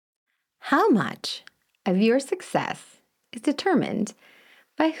How much of your success is determined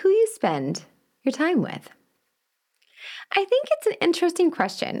by who you spend your time with? I think it's an interesting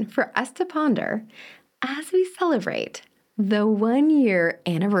question for us to ponder as we celebrate the 1-year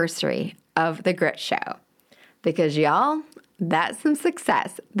anniversary of The Grit Show. Because y'all, that's some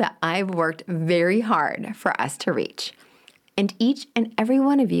success that I've worked very hard for us to reach. And each and every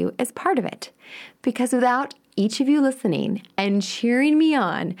one of you is part of it. Because without each of you listening and cheering me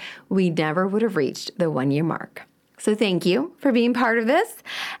on, we never would have reached the 1-year mark. So thank you for being part of this.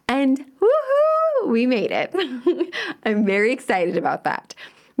 And woohoo, we made it. I'm very excited about that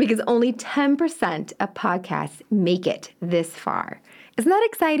because only 10% of podcasts make it this far. Isn't that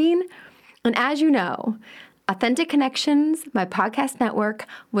exciting? And as you know, Authentic Connections, my podcast network,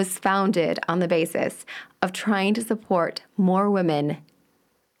 was founded on the basis of trying to support more women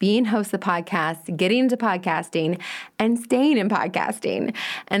being hosts of podcasts, getting into podcasting, and staying in podcasting.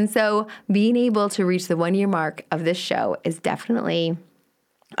 And so being able to reach the 1-year mark of this show is definitely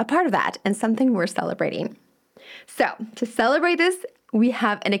a part of that and something we're celebrating. So to celebrate this, we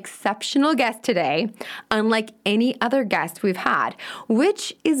have an exceptional guest today, unlike any other guest we've had,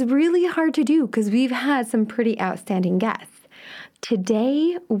 which is really hard to do because we've had some pretty outstanding guests.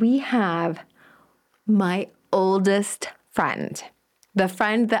 Today, we have my oldest friend, the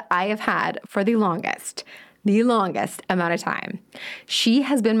friend that I have had for the longest amount of time. She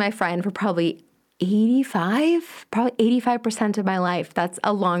has been my friend for probably 85% of my life. That's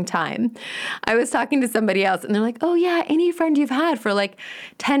a long time. I was talking to somebody else and they're like, oh yeah, any friend you've had for like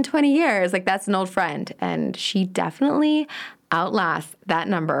 10, 20 years, like that's an old friend. And she definitely outlasts that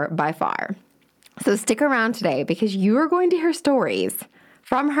number by far. So stick around today because you are going to hear stories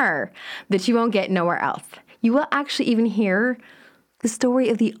from her that you won't get nowhere else. You will actually even hear the story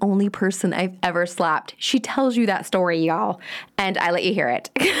of the only person I've ever slapped. She tells you that story, y'all, and I let you hear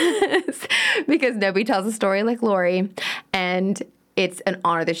it because nobody tells a story like Lori, and it's an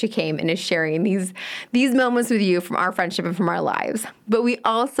honor that she came and is sharing these moments with you from our friendship and from our lives. But we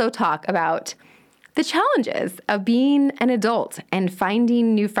also talk about the challenges of being an adult and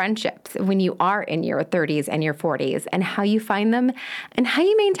finding new friendships when you are in your 30s and your 40s and how you find them and how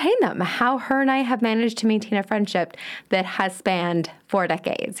you maintain them, how her and I have managed to maintain a friendship that has spanned 4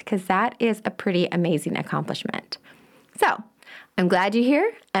 decades, because that is a pretty amazing accomplishment. So I'm glad you're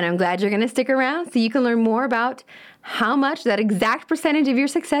here, and I'm glad you're going to stick around so you can learn more about how much that exact percentage of your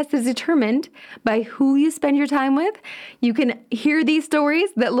success is determined by who you spend your time with. You can hear these stories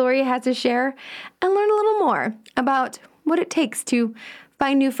that Lori has to share and learn a little more about what it takes to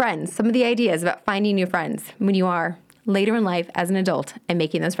find new friends, some of the ideas about finding new friends when you are later in life as an adult and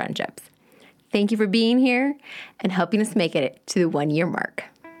making those friendships. Thank you for being here and helping us make it to the 1-year mark.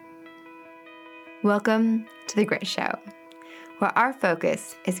 Welcome to The Grit Show, where our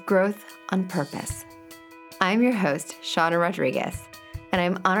focus is growth on purpose. I'm your host, Shauna Rodriguez, and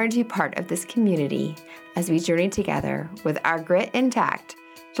I'm honored to be part of this community as we journey together with our grit intact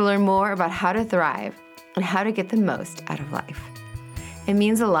to learn more about how to thrive and how to get the most out of life. It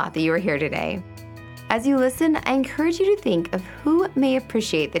means a lot that you are here today. As you listen, I encourage you to think of who may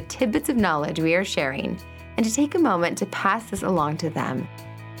appreciate the tidbits of knowledge we are sharing and to take a moment to pass this along to them.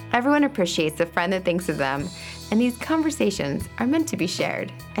 Everyone appreciates a friend that thinks of them, and these conversations are meant to be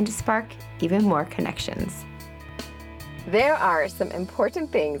shared and to spark even more connections. There are some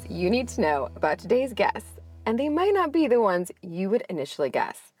important things you need to know about today's guests, and they might not be the ones you would initially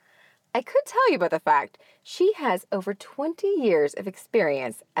guess. I could tell you about the fact she has over 20 years of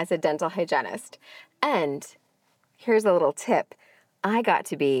experience as a dental hygienist, and here's a little tip. I got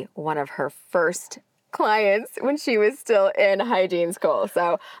to be one of her first clients when she was still in hygiene school,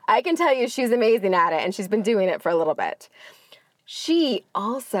 so I can tell you she's amazing at it, and she's been doing it for a little bit. She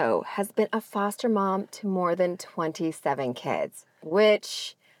also has been a foster mom to more than 27 kids,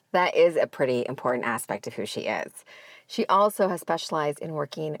 which that is a pretty important aspect of who she is. She also has specialized in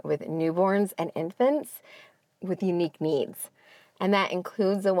working with newborns and infants with unique needs, and that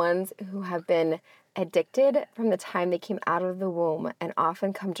includes the ones who have been addicted from the time they came out of the womb and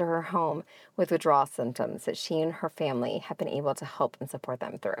often come to her home with withdrawal symptoms that she and her family have been able to help and support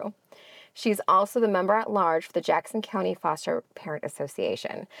them through. She's also the member at large for the Jackson County Foster Parent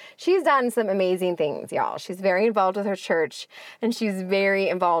Association. She's done some amazing things, y'all. She's very involved with her church, and she's very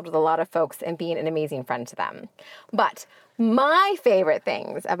involved with a lot of folks and being an amazing friend to them. But my favorite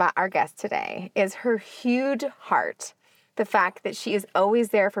things about our guest today is her huge heart the fact that she is always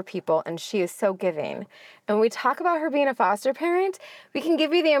there for people and she is so giving. And when we talk about her being a foster parent, we can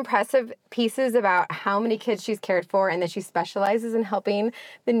give you the impressive pieces about how many kids she's cared for and that she specializes in helping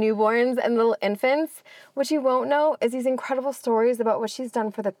the newborns and little infants. What you won't know is these incredible stories about what she's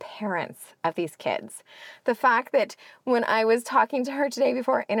done for the parents of these kids. The fact that when I was talking to her today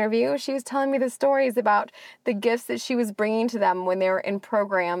before our interview, she was telling me the stories about the gifts that she was bringing to them when they were in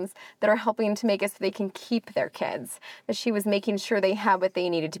programs that are helping to make it so they can keep their kids, that she was making sure they had what they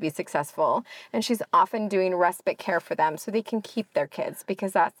needed to be successful. And she's often doing respite care for them so they can keep their kids,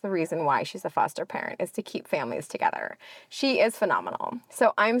 because that's the reason why she's a foster parent, is to keep families together. She is phenomenal.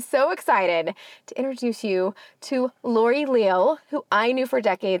 So I'm so excited to introduce you to Lori Leal, who I knew for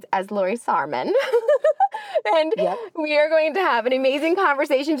decades as Lori Sarman. And we are going to have an amazing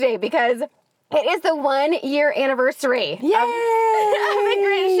conversation today because it is the 1 year anniversary of the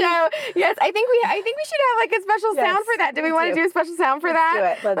Grit Show. Yes, I think we should have like a special sound for that. Do we want to do a special sound for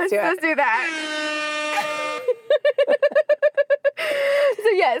that? Let's do it. Let's do that.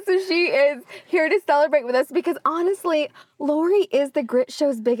 So she is here to celebrate with us because honestly, Lori is the Grit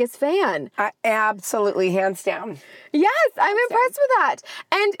Show's biggest fan. Absolutely, hands down. Yes, I'm impressed with that.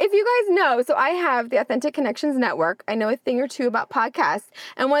 And if you guys know, so I have the Authentic Connections Network. I know a thing or two about podcasts.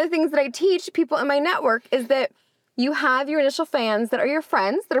 And one of the things that I teach people in my network is that you have your initial fans that are your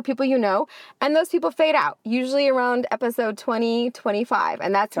friends, that are people you know, and those people fade out, usually around episode 20, 25.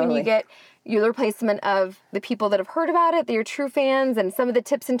 And that's when you get your replacement of the people that have heard about it, they're your true fans, and some of the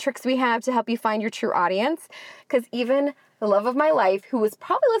tips and tricks we have to help you find your true audience. Because even the love of my life, who was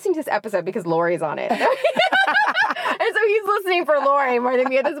probably listening to this episode because Lori's on it. And so he's listening for Lori more than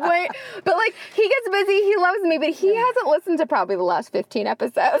me at this point. But like, he gets busy, he loves me, but he hasn't listened to probably the last 15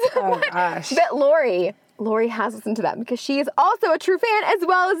 episodes. Oh gosh. But Lori has listened to them because she is also a true fan as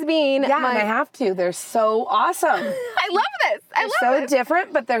well as being and I have to. They're so awesome. I love this. They're so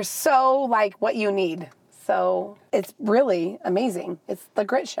different, but they're so like what you need. So it's really amazing. It's the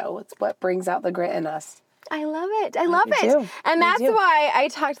Grit Show. It's what brings out the grit in us. I love it. I love it. Too. And that's why I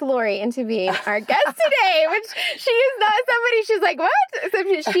talked Lori into being our guest today, which she is not somebody, she's like,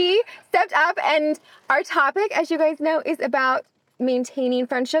 what? So she stepped up, and our topic, as you guys know, is about maintaining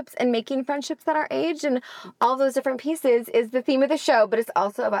friendships and making friendships at our age, and all those different pieces is the theme of the show, but it's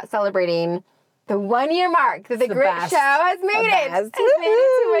also about celebrating the 1 year mark that the Grit Show has made it. Has made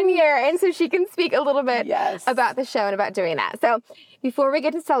it to 1 year. And so she can speak a little bit about the show and about doing that. So before we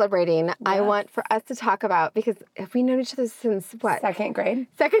get to celebrating, I want for us to talk about, because have we known each other since what? Second grade.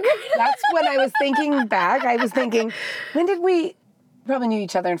 Second grade. That's when I was thinking back. I was thinking, when did we probably knew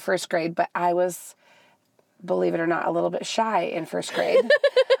each other in first grade, but I was, believe it or not, a little bit shy in first grade.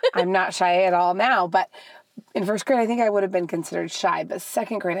 I'm not shy at all now, but in first grade, I think I would have been considered shy. But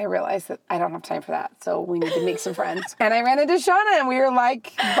second grade, I realized that I don't have time for that. So we need to make some friends. And I ran into Shauna, and we were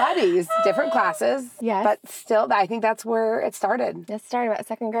like buddies, different classes. Yes. But still, I think that's where it started. It started about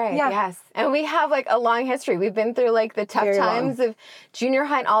second grade. Yeah. Yes. And we have like a long history. We've been through like the tough times of junior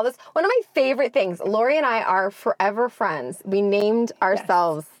high and all this. One of my favorite things, Lori and I are forever friends. We named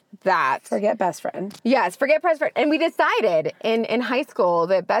ourselves that. Forget best friend. Yes, forget best friend. And we decided in high school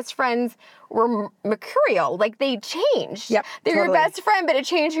that best friends were mercurial. Like, they changed. Yep, They're your best friend, but it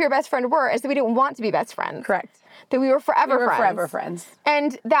changed who your best friend were. And so we didn't want to be best friends. Correct. That we were forever friends.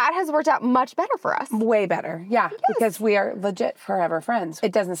 And that has worked out much better for us. Way better. Yeah. Yes. Because we are legit forever friends.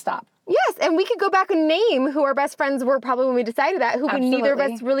 It doesn't stop. Yes, and we could go back and name who our best friends were probably when we decided that, who we neither of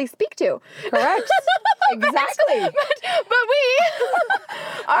us really speak to. Correct. Exactly. But we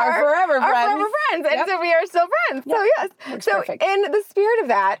are forever friends. And so we are still friends. Yep. So yes. Works so perfect. In the spirit of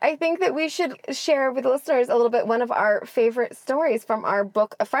that, I think that we should share with the listeners a little bit one of our favorite stories from our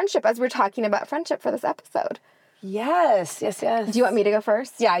book of friendship, as we're talking about friendship for this episode. Yes. Do you want me to go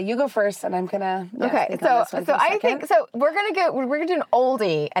first? Yeah, you go first, and I'm gonna. Okay, so I think we're gonna do an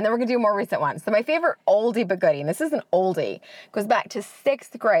oldie, and then we're gonna do a more recent one. So my favorite oldie but goodie, and this is an oldie, goes back to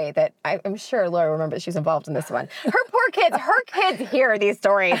 6th grade. That I'm sure Laura remembers. She was involved in this one. Her kids hear these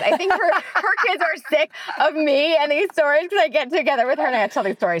stories. I think her kids are sick of me and these stories because I get together with her and I tell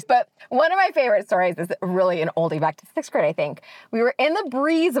these stories. But one of my favorite stories is really an oldie back to 6th grade. I think we were in the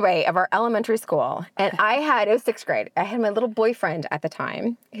breezeway of our elementary school, and it was 6th grade. I had my little boyfriend at the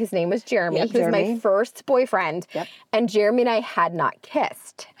time. His name was Jeremy. He was my first boyfriend. Yep. And Jeremy and I had not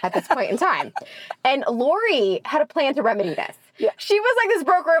kissed at this point in time. And Lori had a plan to remedy this. Yeah. She was like this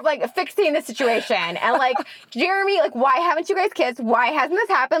broker of like fixing the situation. And like, Jeremy, like, why haven't you guys kissed? Why hasn't this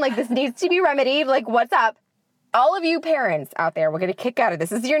happened? Like, this needs to be remedied. Like, what's up? all of you parents out there, we're going to kick out of this.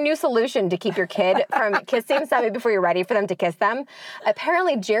 This is your new solution to keep your kid from kissing somebody before you're ready for them to kiss them.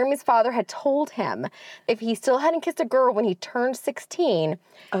 Apparently, Jeremy's father had told him if he still hadn't kissed a girl when he turned 16,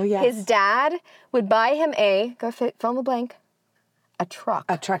 his dad would buy him fill in the blank, a truck.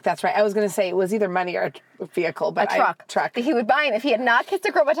 A truck, that's right. I was going to say it was either money or a vehicle, but a truck. Truck. That he would buy him. If he had not kissed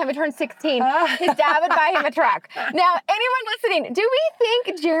a girl by the time he turned 16, his dad would buy him a truck. Now, anyone listening, do we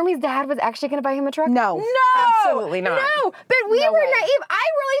think Jeremy's dad was actually going to buy him a truck? No. No. Absolutely not. No. But we No were way. naive. I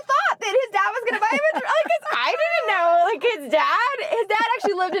really thought that his dad was going to buy him a truck. Because I didn't know. Like, his dad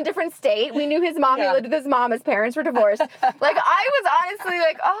actually lived in a different state. We knew his mom. He lived with his mom. His parents were divorced. Like, I was honestly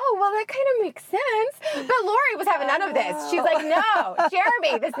like, oh, well, that kind of makes sense. But Lori was having none of this. She's like, no,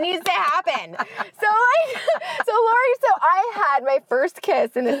 Jeremy, this needs to happen. So I had my first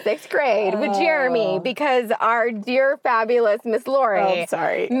kiss in the 6th grade with Jeremy because our dear, fabulous Miss Lori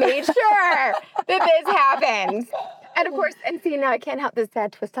made sure that this happened. And of course, and see, now I can't help the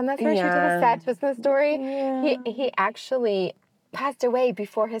sad twist on that story. Should we do the sad twist on the story? Yeah. He actually passed away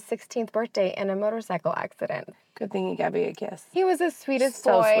before his 16th birthday in a motorcycle accident. Good thing you got me a kiss. He was the sweetest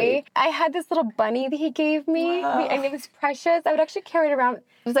So boy. sweet. I had this little bunny that he gave me, and it was Precious. I would actually carry it around. It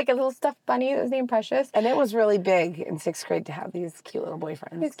was like a little stuffed bunny that was named Precious. And it was really big in 6th grade to have these cute little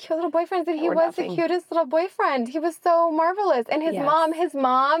boyfriends. These cute little boyfriends, and he Or was nothing. the cutest little boyfriend. He was so marvelous. And his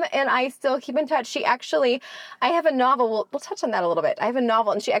mom and I still keep in touch. She actually, I have a novel, we'll touch on that a little bit. I have a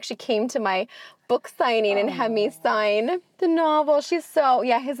novel, and she actually came to my book signing and had me sign the novel.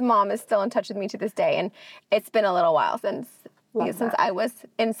 His mom is still in touch with me to this day, and it's been a little while since I was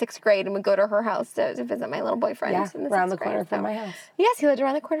in 6th grade and would go to her house to visit my little boyfriend. Yeah, in the around the 6th grade. corner from my house. Yes, he lived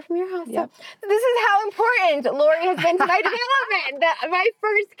around the corner from your house. Yep. So this is how important Lori has been to my development. That my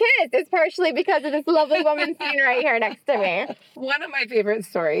first kiss is partially because of this lovely woman sitting right here next to me. One of my favorite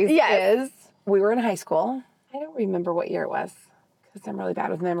stories is we were in high school. I don't remember what year it was because I'm really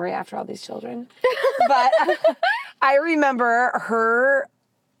bad with memory after all these children. But I remember her.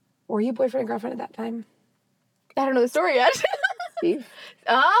 Were you boyfriend and girlfriend at that time? I don't know the story yet. Steve?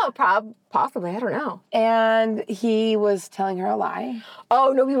 Oh, possibly. I don't know. And he was telling her a lie.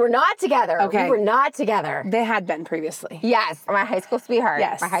 Oh, no, we were not together. Okay. We were not together. They had been previously. Yes, my high school sweetheart.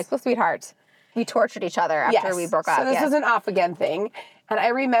 Yes. My high school sweetheart. We tortured each other after we broke up. So this was an off again thing. And I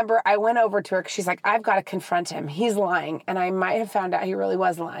remember I went over to her because she's like, I've got to confront him. He's lying. And I might have found out he really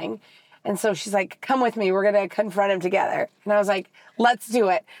was lying. And so she's like, come with me. We're going to confront him together. And I was like, let's do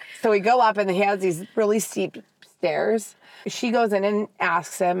it. So we go up and he has these really steep stairs. She goes in and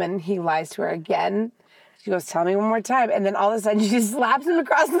asks him and he lies to her again. She goes, tell me one more time. And then all of a sudden she slaps him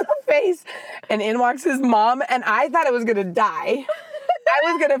across the face and in walks his mom. And I thought I was going to die.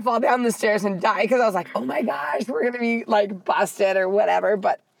 I was going to fall down the stairs and die because I was like, oh my gosh, we're going to be like busted or whatever.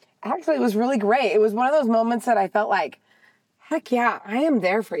 But actually it was really great. It was one of those moments that I felt like, heck yeah, I am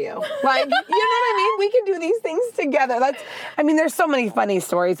there for you. Like, you know what I mean? We can do these things together. There's so many funny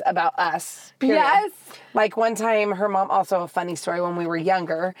stories about us. Period. Yes. Like one time, her mom, also a funny story when we were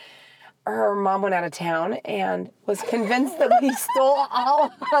younger, her mom went out of town and was convinced that we stole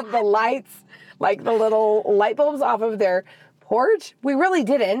all of the lights, like the little light bulbs off of their porch. We really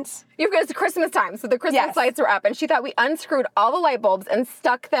didn't. It's Christmas time, so the Christmas lights were up, and she thought we unscrewed all the light bulbs and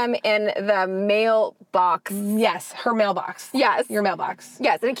stuck them in the mailbox. Yes, her mailbox. Yes. Your mailbox.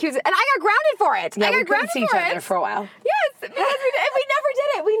 Yes, and accused it. And I got grounded for it. Yeah, I we got couldn't grounded see for each it. other for a while. Yes, because we never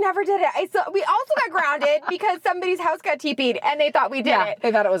did it. We never did it. We also got grounded because somebody's house got TP'd, and they thought we did it.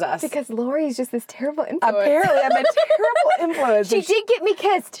 They thought it was us. Because Lori's just this terrible influence. Apparently, I'm a terrible influence. She did get me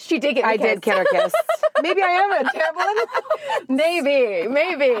kissed. She did get me I kissed. did get her kissed. Maybe I am a terrible influence.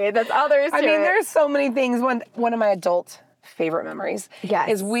 Maybe. That's all there is to it. There's so many things. One of my adult favorite memories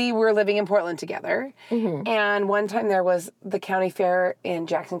is we were living in Portland together. Mm-hmm. And one time there was the county fair in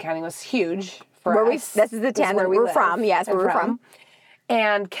Jackson County was huge for us. This is the town where we're from. Yes, where we're from.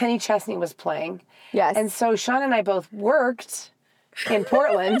 And Kenny Chesney was playing. Yes. And so Sean and I both worked in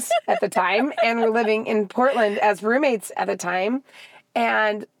Portland at the time and were living in Portland as roommates at the time.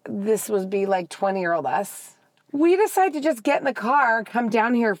 And this would be like 20-year-old us. We decided to just get in the car, come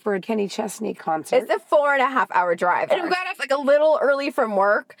down here for a Kenny Chesney concert. It's a 4.5-hour drive. And we got off like a little early from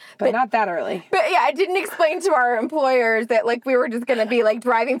work. But not that early. But yeah, I didn't explain to our employers that like we were just going to be like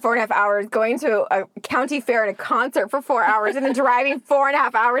driving 4.5 hours, going to a county fair and a concert for 4 hours, and then driving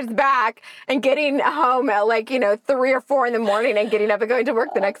 4.5 hours back and getting home at 3 or 4 in the morning and getting up and going to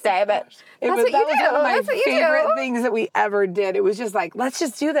work the next day. But that was one of my favorite things that we ever did. It was just like, let's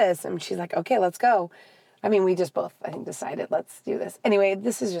just do this. And she's like, okay, let's go. I mean, we just both, I think, decided, let's do this. Anyway,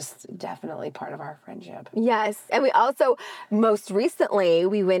 this is just definitely part of our friendship. Yes. And we also, most recently,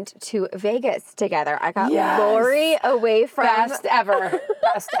 we went to Vegas together. I got Yes. Lori away from... Best ever.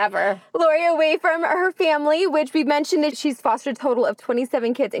 Best ever. Lori away from her family, which we mentioned that she's fostered a total of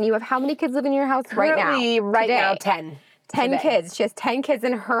 27 kids. And you have how many kids living in your house Currently, right now? 10. 10 today. kids. She has 10 kids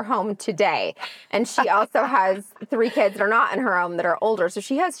in her home today. And she also has 3 kids that are not in her home that are older. So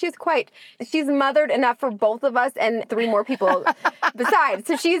she's mothered enough for both of us and 3 more people besides.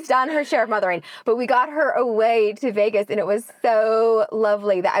 So she's done her share of mothering. But we got her away to Vegas and it was so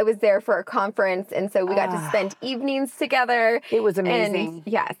lovely that I was there for a conference. And so we got to spend evenings together. It was amazing. And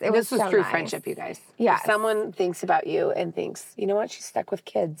yes, it was This was so true nice. friendship, you guys. Yes. If someone thinks about you and thinks, you know what, she's stuck with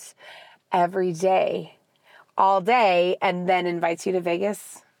kids every day, all day, and then invites you to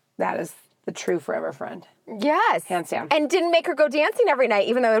Vegas, that is the true forever friend. Yes. Hands down. And didn't make her go dancing every night,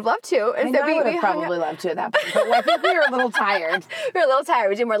 even though I'd love to. And I would have probably loved to at that point, but I think we were a little tired. We were a little tired.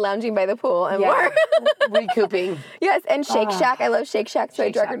 We did more lounging by the pool and more. Recouping. Yes, and Shake Shack. I love Shake Shack, so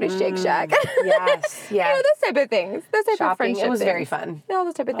I drug her to Shake Shack. Yes, You know, yes. those type of things. Those type of Shopping, friendship it was things. very fun. All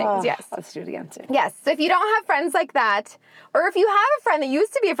those type of things, yes. Let's do it again soon. Yes, so if you don't have friends like that, or if you have a friend that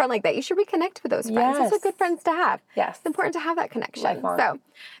used to be a friend like that, you should reconnect with those friends. Those are Yes. good friends to have. Yes. It's important to have that connection. Lifelong.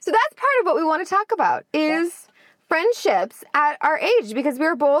 So that's part of what we want to talk about is friendships at our age, because we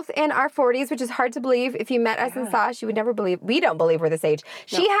were both in our 40s, which is hard to believe. If you met us and saw us, you would never believe. We don't believe we're this age.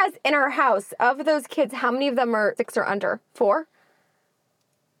 She has in her house, of those kids, how many of them are 6 or under? 4?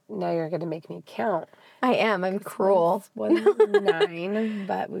 Now you're going to make me count. I am. I'm cruel. One's 9,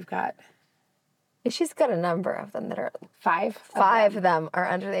 but we've got She's got a number of them that are 5. 5 of them are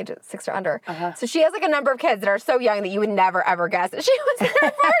under the age of 6 or under. So she has like a number of kids that are so young that you would never ever guess that she was in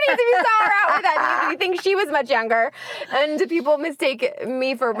her 40s if you saw her out with that. You think she was much younger. And people mistake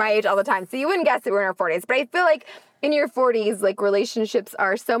me for my age all the time. So you wouldn't guess that we're in our 40s. But I feel like in your 40s, like relationships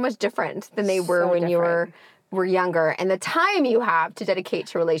are so much different than they were when you were younger. And the time you have to dedicate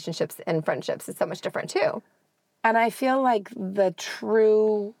to relationships and friendships is so much different too. And I feel like the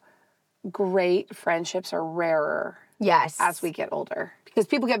true great friendships are rarer Yes. as we get older because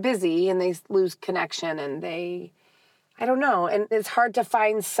people get busy and they lose connection and I don't know. And it's hard to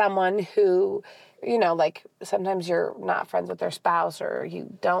find someone who, you know, like sometimes you're not friends with their spouse or you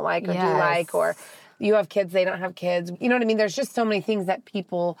don't like or do like, or you have kids, they don't have kids. You know what I mean? There's just so many things that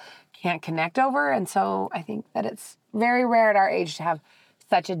people can't connect over. And so I think that it's very rare at our age to have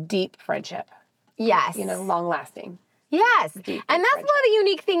such a deep friendship, Yes. you know, long lasting. Yes. And that's one of the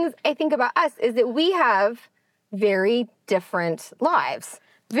unique things I think about us is that we have very different lives.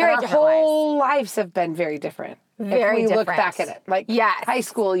 Very Our different lives. whole lives have been very different. Very if we look different. back at it. Like Yes. high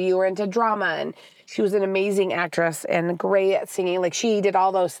school, you were into drama and she was an amazing actress and great at singing. Like she did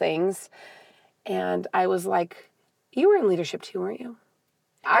all those things. And I was like, you were in leadership too, weren't you?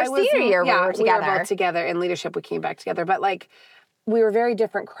 Our senior year, we were together. We were both together in leadership. We came back together. But like, we were very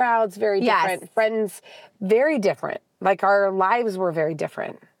different crowds, very different friends, very different. Like our lives were very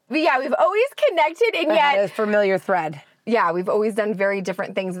different. But yeah, we've always connected and But yet, had a familiar thread. yeah, we've always done very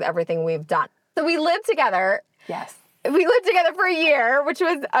different things with everything we've done. So we lived together. Yes. We lived together for a year, which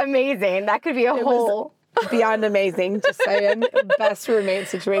was amazing. That could be a whole... Beyond amazing, just saying. Best roommate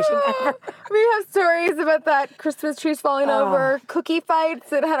situation ever. We have stories about that Christmas trees falling over, cookie fights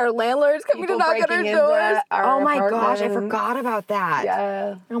that had our landlords coming to People knock on our breaking into doors. our Oh my gosh, I apartments. forgot about that.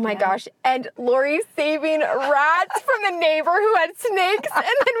 Yeah. Oh my gosh. And Lori saving rats from the neighbor who had snakes. And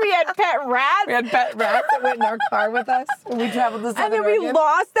then we had pet rats. We had pet rats that went in our car with us when we traveled to and Southern then we Oregon.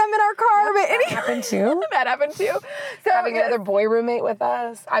 lost them in our car. But That happened too. that happened too. So Having another boy roommate with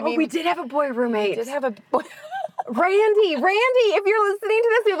us. I mean, we did have a boy roommate. we did have a boy. Randy, if you're listening to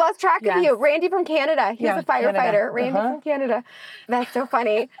this, we've lost track of you. Randy from Canada. He's Yeah, a firefighter. Canada. Randy from Canada. That's so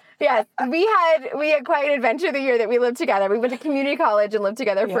funny. Yes, we had quite an adventure the year that we lived together. We went to community college and lived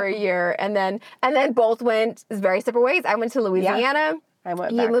together for a year, and then both went very separate ways. I went to Louisiana. I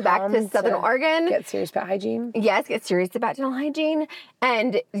went You moved back home to Southern Oregon. Get serious about hygiene. Yes, get serious about dental hygiene,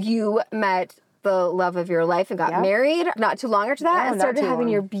 and you met the love of your life and got married not too long after that, No, and not started too having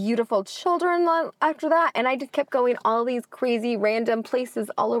long. your beautiful children after that. And I just kept going all these crazy random places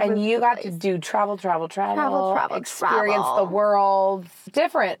all over. And you the got place. to do travel, experience travel. the world.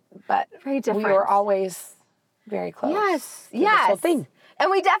 Different, but Very different. we were always very close. Yes, through this whole thing. And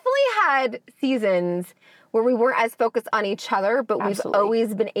we definitely had seasons where we weren't as focused on each other, but Absolutely. we've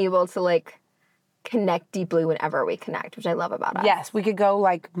always been able to like connect deeply whenever we connect, which I love about us. Yes, we could go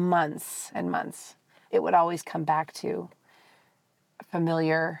like months and months. It would always come back to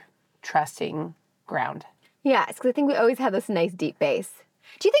familiar, trusting ground. Yes, because I think we always had this nice deep base.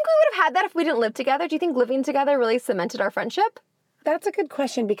 Do you think we would have had that if we didn't live together? Do you think living together really cemented our friendship? That's a good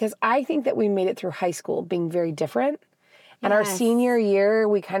question because I think that we made it through high school being very different. And our senior year,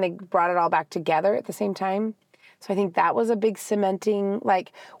 we kind of brought it all back together at the same time. So I think that was a big cementing,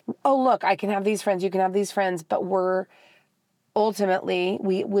 like, oh, look, I can have these friends, you can have these friends, but we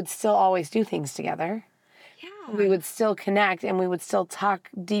would still always do things together. Yeah. We would still connect and we would still talk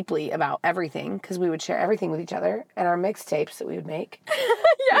deeply about everything because we would share everything with each other and our mixtapes that we would make.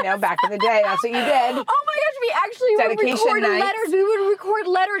 Yes. Back in the day, that's what you did. Oh my gosh, we actually would record letters. We would record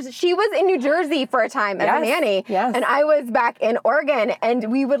letters. She was in New Jersey for a time as a nanny. Yes. And I was back in Oregon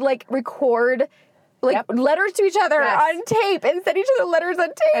and we would record letters to each other on tape and send each other letters on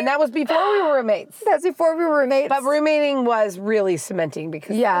tape. And that was before we were roommates. That's before we were roommates. But roommating was really cementing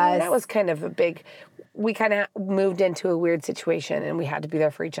because that was kind of we kind of moved into a weird situation and we had to be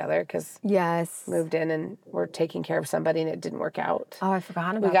there for each other because moved in and we're taking care of somebody and it didn't work out. Oh, I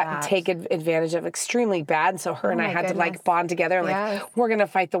forgot about that. We got taken advantage of extremely bad. So her and I had to bond together and we're going to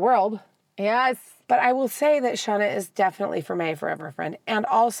fight the world. Yes. But I will say that Shauna is definitely for me forever a friend. And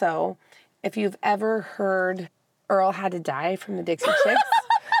also, if you've ever heard Earl Had to Die from the Dixie Chicks,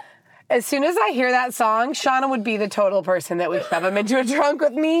 as soon as I hear that song, Shauna would be the total person that would shove him into a trunk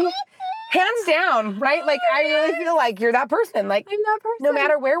with me. Hands down, right? I really feel like you're that person. I'm that person. No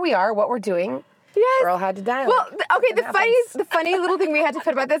matter where we are, what we're doing, Earl Had to Die. Well, okay, the funny little thing we had to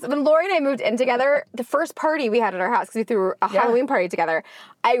put about this, when Lori and I moved in together, the first party we had at our house, because we threw a Halloween party together,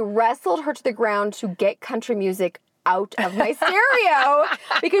 I wrestled her to the ground to get country music out of my stereo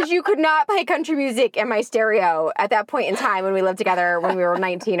because you could not play country music in my stereo at that point in time when we lived together when we were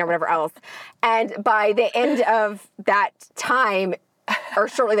 19 or whatever else. And by the end of that time, or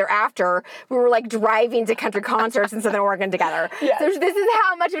shortly thereafter, we were driving to country concerts in Southern Oregon together. Yes. So this is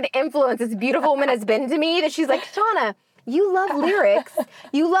how much of an influence this beautiful woman has been to me that she's like, Shauna, you love lyrics.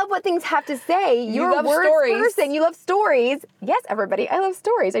 You love what things have to say. You're a words person. You love stories. Yes, everybody, I love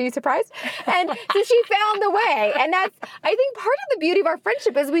stories. Are you surprised? And so she found the way. And that's, I think, part of the beauty of our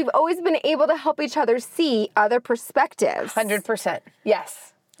friendship is we've always been able to help each other see other perspectives. 100%.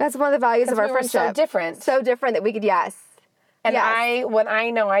 Yes. That's one of the values of our friendship. So different. So different that we could, And when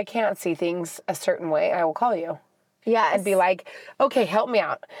I know I can't see things a certain way, I will call you. Yes. And be like, okay, help me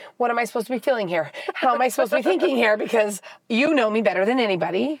out. What am I supposed to be feeling here? How am I supposed to be thinking here? Because you know me better than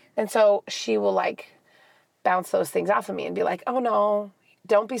anybody. And so she will bounce those things off of me and be like, oh no,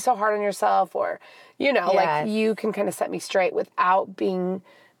 don't be so hard on yourself. Or, you can kind of set me straight without being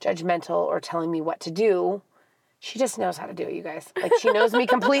judgmental or telling me what to do. She just knows how to do it, you guys. She knows me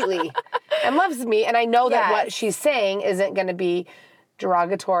completely and loves me. And I know that what she's saying isn't going to be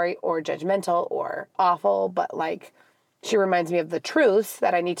derogatory or judgmental or awful, but she reminds me of the truths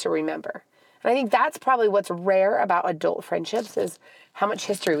that I need to remember. And I think that's probably what's rare about adult friendships is how much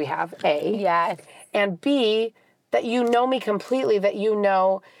history we have, A. Yes. And B, that you know me completely, that you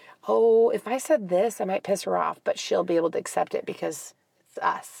know, oh, if I said this, I might piss her off, but she'll be able to accept it because it's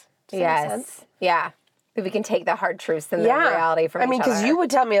us. Does that make sense? Yeah. We can take the hard truths and the reality from each other. Because you would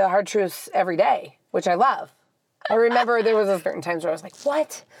tell me the hard truths every day, which I love. I remember there was a certain times where I was like,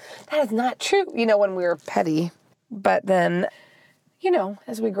 what? That is not true. When we were petty. But then,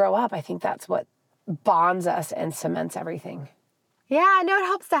 as we grow up, I think that's what bonds us and cements everything. Yeah, no, it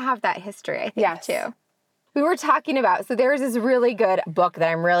helps to have that history, I think, too. We were talking about, so there's this really good book that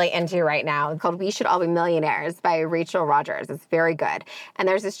I'm really into right now called We Should All Be Millionaires by Rachel Rogers. It's very good. And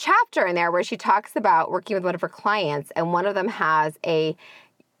there's this chapter in there where she talks about working with one of her clients, and one of them has a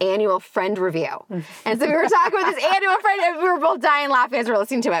annual friend review. And so we were talking about this annual friend, and we were both dying laughing as we were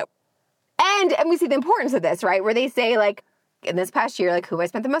listening to it. And we see the importance of this, right? Where they say, in this past year, who I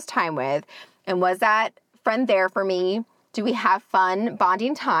spent the most time with, and was that friend there for me? Do we have fun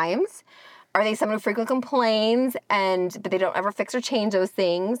bonding times? Are they someone who frequently complains but they don't ever fix or change those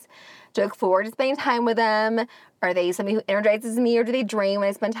things? Do I look forward to spending time with them? Are they somebody who energizes me, or do they drain when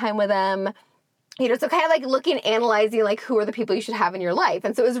I spend time with them? So kind of looking, analyzing, who are the people you should have in your life.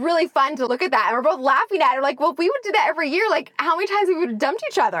 And so it was really fun to look at that. And we're both laughing at it. Well, if we would do that every year, how many times we would have dumped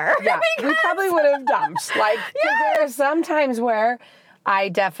each other? Yeah, we probably would have dumped. There are some times where I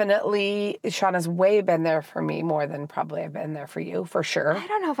definitely, Shauna's way been there for me more than probably I've been there for you, for sure. I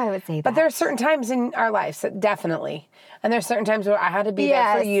don't know if I would say that. But there are certain times in our lives that definitely. And there's certain times where I had to be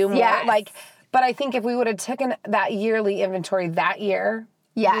there for you more. Yes. But I think if we would have taken that yearly inventory that year,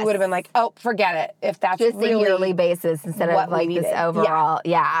 we would have been like, oh, forget it. If that's just really a yearly basis instead of this overall.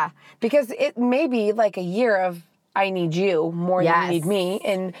 Yeah. Because it may be a year of I need you more than you need me.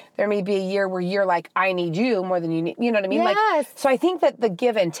 And there may be a year where you're like, I need you more than you need, you know what I mean? Yes. So I think that the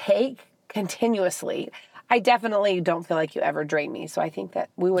give and take continuously, I definitely don't feel like you ever drain me. So I think that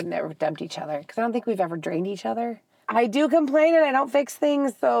we would never dump each other because I don't think we've ever drained each other. I do complain and I don't fix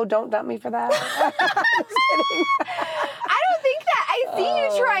things, so don't dump me for that. Just kidding. I don't think that. I see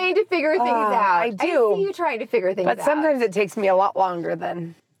you trying to figure things out. I do. I see you trying to figure things out. But sometimes it takes me a lot longer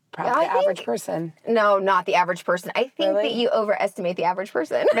than probably the average person. No, not the average person. I think Really? that you overestimate the average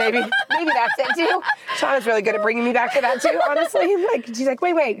person. Maybe that's it too. Shauna's really good at bringing me back to that too, honestly. Like, she's like,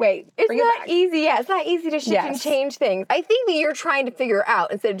 wait. It's bring it not back. easy. Yeah, it's not easy to shift and Yes. change things. I think that you're trying to figure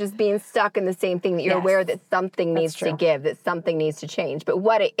out instead of just being stuck in the same thing, that you're Yes. aware that something needs to true. give, that something needs to change. But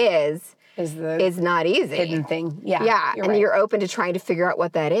what it is the not easy. hidden thing. Yeah. Yeah, You're and right. you're open to trying to figure out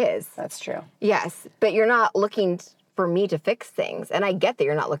what that is. That's true. Yes, but you're not looking for me to fix things. And I get that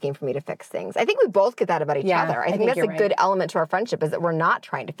you're not looking for me to fix things. I think we both get that about each Yeah, other. I I think think that's a you're good element to our friendship, is that we're not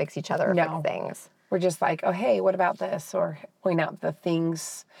trying to fix each other or No. fix things. We're just like, oh, hey, what about this? Or point out the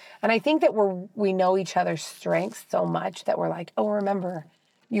things. And I think that we know each other's strengths so much that we're like, oh, remember,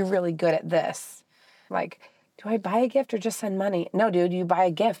 you're really good at this. Like, do I buy a gift or just send money? No, dude, you buy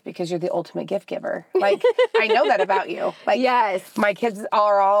a gift because you're the ultimate gift giver. Like, I know that about you. Like, Yes. my kids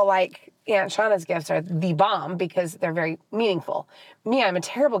are all like, Aunt Shauna's gifts are the bomb because they're very meaningful. Me, I'm a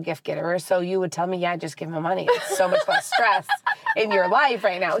terrible gift giver, so you would tell me, yeah, just give them money. It's so much less stress in your life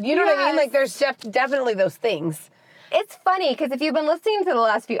right now. You know what I mean? Yes. Like, there's definitely those things. It's funny because if you've been listening to the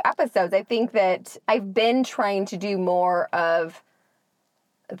last few episodes, I think that I've been trying to do more of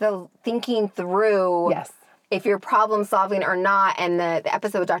the thinking through Yes. if you're problem solving or not. And the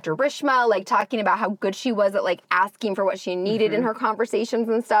episode with Dr. Rishma, like talking about how good she was at like asking for what she needed in her conversations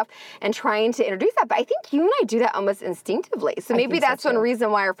and stuff and trying to introduce that. But I think you and I do that almost instinctively. So maybe think so, that's one too.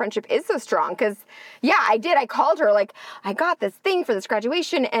 reason why our friendship is so strong. Because yeah, I did. I called her like, I got this thing for this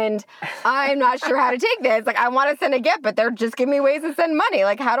graduation and I'm not sure how to take this. Like I want to send a gift, but they're just giving me ways to send money.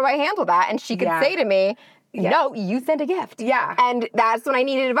 Like how do I handle that? And she could Yeah. say to me, no, you send a gift. Yeah. And that's when I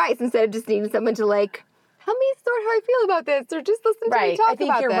needed advice instead of just needing someone to like, help me sort how I feel about this, or just listen to me Right. talk I think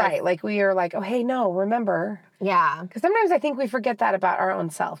about you're this. right. Like, we are like, oh, hey, no, remember. Yeah. Because sometimes I think we forget that about our own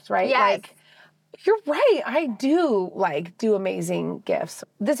selves, right? Yes. Like, you're right. I do do amazing gifts.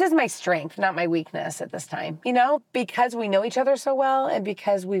 This is my strength, not my weakness at this time. You know, because we know each other so well and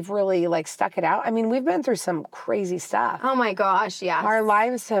because we've really like stuck it out. I mean, we've been through some crazy stuff. Oh my gosh, yeah. Our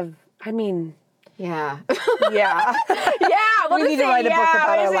lives have, I mean, Yeah. yeah. Yeah, well, We need to write a book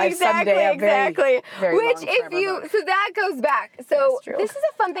about our life someday. Exactly. very Which, long if forever you, book. so that goes back. So That's true. this is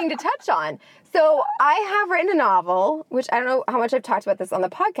a fun thing to touch on. So I have written a novel, which I don't know how much I've talked about this on the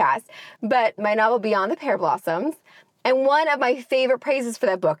podcast, but my novel Beyond the Pear Blossoms. And one of my favorite praises for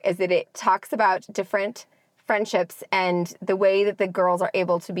that book is that it talks about different friendships and the way that the girls are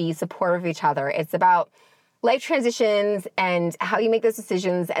able to be supportive of each other. It's about life transitions and how you make those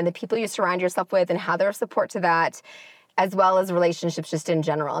decisions and the people you surround yourself with and how they're a support to that, as well as relationships just in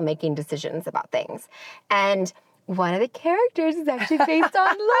general and making decisions about things. And one of the characters is actually based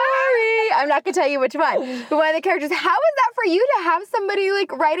on Lori. I'm not going to tell you which one, but one of the characters. How is that for you to have somebody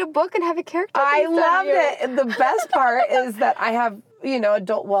like write a book and have a character? I based on loved you? it. And the best part is that I have,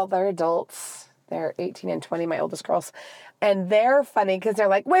 they're adults. They're 18 and 20, my oldest girls. And they're funny because they're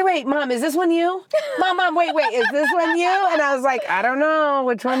like, wait, Mom, is this one you? Mom, wait, is this one you? And I was like, I don't know.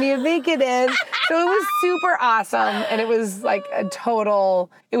 Which one do you think it is? So it was super awesome. And it was like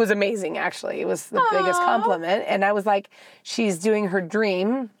it was amazing, actually. It was the biggest compliment. And I was like, she's doing her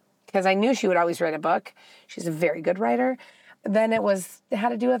dream because I knew she would always write a book. She's a very good writer. Then it had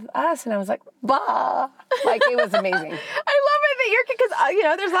to do with us. And I was like, bah. Like, it was amazing. I love it that you're,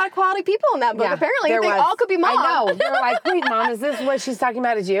 because, there's a lot of quality people in that book. Yeah, Apparently, there they was. all could be Mom. I know. They're like, wait, Mom, is this what she's talking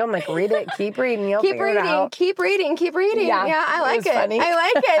about? Is you? I'm like, read it. Keep reading. You'll Keep figure it reading, out. keep reading. Yeah, I it like was it. funny. I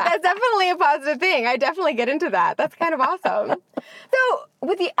like it. That's definitely a positive thing. I definitely get into that. That's kind of awesome. So,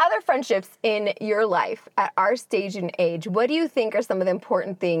 with the other friendships in your life at our stage and age, what do you think are some of the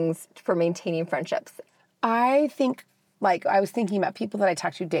important things for maintaining friendships? I think, I was thinking about people that I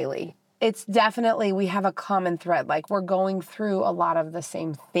talk to daily. It's definitely, we have a common thread. Like, we're going through a lot of the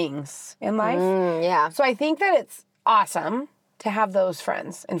same things in life. Yeah. So I think that it's awesome to have those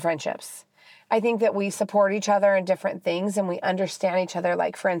friends and friendships. I think that we support each other in different things and we understand each other.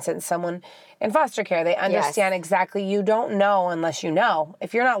 Like, for instance, someone in foster care, they understand exactly. You don't know unless you know.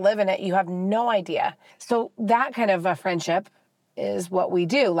 If you're not living it, you have no idea. So that kind of a friendship is what we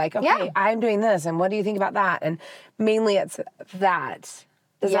do. Like, okay, I'm doing this, and what do you think about that? And mainly it's that.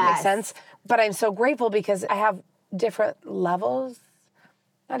 Does that make Yes. sense? But I'm so grateful because I have different levels,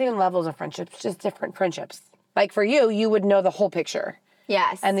 not even levels of friendships, just different friendships. Like for you, you would know the whole picture.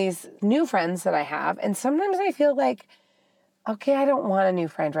 Yes. And these new friends that I have, and sometimes I feel like, okay, I don't want a new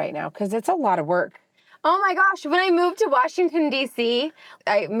friend right now because it's a lot of work. Oh my gosh, when I moved to Washington, D.C.,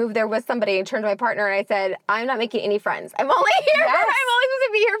 I moved there with somebody and turned to my partner and I said, I'm not making any friends. I'm only here. Yes. I'm only supposed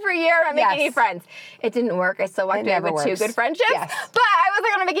to be here for a year. I'm not making any Yes. friends. It didn't work. I still walked away never with 2 works. good friendships. Yes. But I was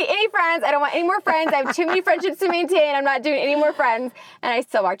like, I'm not making any friends. I don't want any more friends. I have too many friendships to maintain. I'm not doing any more friends. And I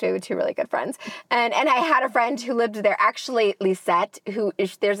still walked away with 2 really good friends. And I had a friend who lived there, actually Lisette,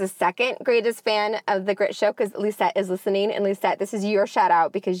 there's a second greatest fan of The Grit Show because Lisette is listening. And Lisette, this is your shout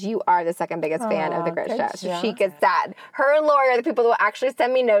out because you are the second biggest fan of The Grit good Show. So job. she gets that. Her and Lori are the people that will actually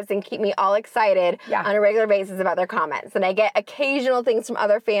send me notes and keep me all excited on a regular basis about their comments. And I get occasional things from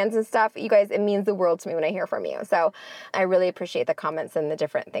other fans and stuff. You guys, it means the world to me when I hear from you. So I really appreciate the comments and the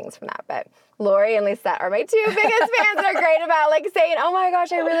different things from that. But Lori and Lisette are my 2 biggest fans that are great about like saying, oh my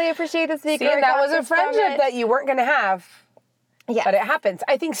gosh, I really appreciate the speaker. See, and that I got was a this from friendship it. that you weren't going to have. Yes. But it happens.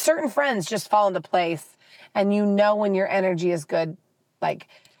 I think certain friends just fall into place and you know when your energy is good, like,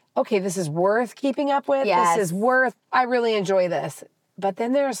 okay, this is worth keeping up with. Yes. This is worth, I really enjoy this. But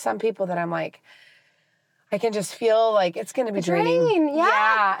then there are some people that I'm like, I can just feel like it's going to be draining.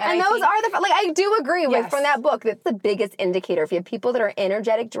 Yeah. And I those think- are the, like, I do agree with Yes. from that book, that's the biggest indicator. If you have people that are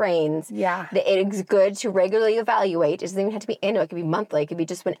energetic drains, Yeah. that it's good to regularly evaluate. It doesn't even have to be annual. It could be monthly. It could be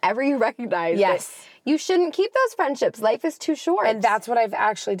just whenever you recognize Yes. that you shouldn't keep those friendships. Life is too short. And that's what I've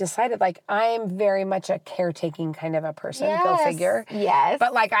actually decided. Like, I'm very much a caretaking kind of a person. Go Yes. figure. Yes.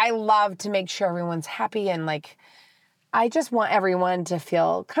 But like, I love to make sure everyone's happy and like, I just want everyone to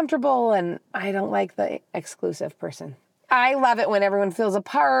feel comfortable and I don't like the exclusive person. I love it when everyone feels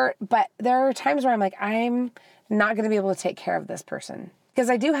apart, but there are times where I'm like, I'm not going to be able to take care of this person. Because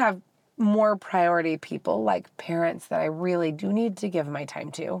I do have more priority people, like parents that I really do need to give my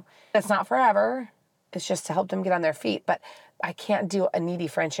time to. It's not forever. It's just to help them get on their feet. But I can't do a needy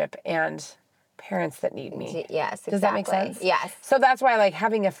friendship and parents that need me. Yes, exactly. Does that make sense? Yes. So that's why I like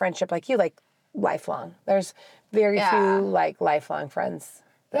having a friendship like you, like lifelong. There's very few like lifelong friends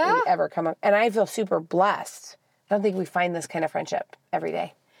that we ever come up. And I feel super blessed. I don't think we find this kind of friendship every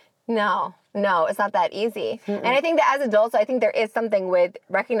day. No, it's not that easy. And I think that as adults, I think there is something with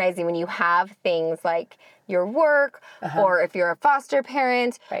recognizing when you have things like your work, or if you're a foster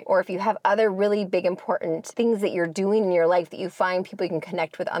parent, or if you have other really big, important things that you're doing in your life that you find people you can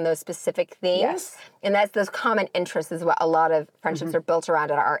connect with on those specific things. Yes. And that's those common interests is what a lot of friendships are built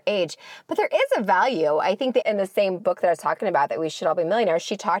around at our age. But there is a value. I think that in the same book that I was talking about, that We Should All Be Millionaires,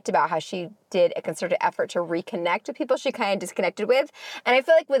 she talked about how she did a concerted effort to reconnect with people she kind of disconnected with. And I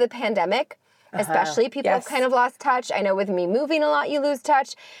feel like with the pandemic, especially, people have kind of lost touch. I know with me moving a lot, you lose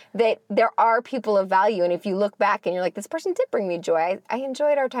touch, that there are people of value. And if you look back and you're like, this person did bring me joy. I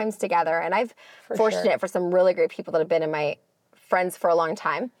enjoyed our times together. And I've fortunate for some really great people that have been in my friends for a long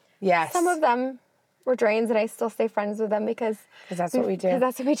time. Yes. Some of them were drains and I still stay friends with them because that's what we do. Because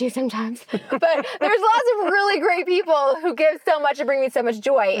that's what we do sometimes. But there's lots of really great people who give so much and bring me so much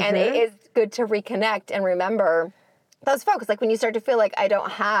joy. And it is good to reconnect and remember those folks. Like when you start to feel like I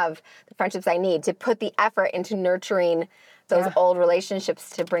don't have the friendships I need, to put the effort into nurturing those old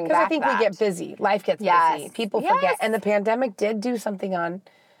relationships to bring back Because I think that. we get busy. Life gets busy. People forget. And the pandemic did do something on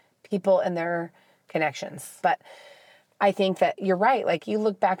people and their connections. But I think that you're right. Like you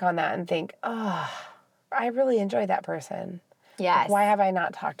look back on that and think, oh, I really enjoyed that person. Yes. Like, why have I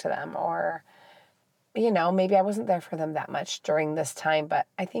not talked to them? Or, you know, maybe I wasn't there for them that much during this time. But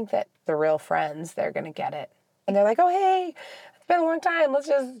I think that the real friends, they're going to get it. And they're like, oh, hey, it's been a long time. Let's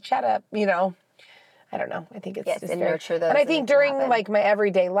just chat up, you know. I don't know. I think it's just and very, nurture those. and I and think make them during happen. like my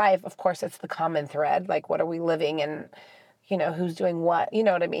everyday life, of course, it's the common thread. Like, what are we living and, you know, who's doing what? You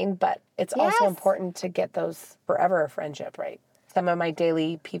know what I mean? But it's also important to get those forever friendship, right? Some of my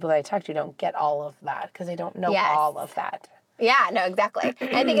daily people that I talk to don't get all of that because they don't know all of that. Yeah, no, exactly.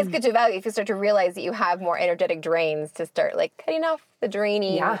 I think it's good to evaluate if you start to realize that you have more energetic drains, to start like cutting off the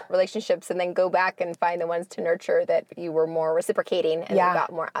draining relationships and then go back and find the ones to nurture that you were more reciprocating and you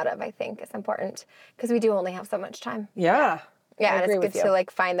got more out of. I think is important because we do only have so much time. Yeah. Yeah, and it's good to like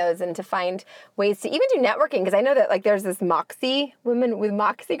find those and to find ways to even do networking, because I know that like there's this Moxie, Women with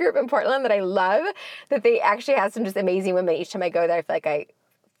Moxie group in Portland that I love, that they actually have some just amazing women. Each time I go there, I feel like I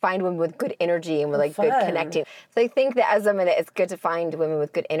find women with good energy and with like good connecting. So I think that as a woman, it's good to find women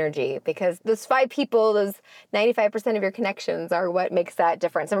with good energy, because those 5 people, those 95% of your connections are what makes that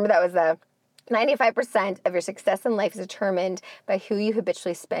difference. Remember that was 95% of your success in life is determined by who you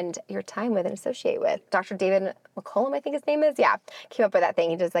habitually spend your time with and associate with. Dr. David McCollum, I think his name is, came up with that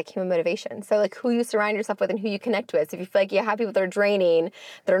thing. He does like human motivation. So like who you surround yourself with and who you connect with. So if you feel like you have people that are draining,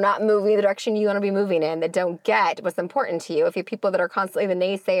 that are not moving the direction you want to be moving in, that don't get what's important to you. If you have people that are constantly the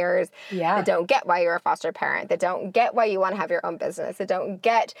naysayers, that don't get why you're a foster parent, that don't get why you want to have your own business, that don't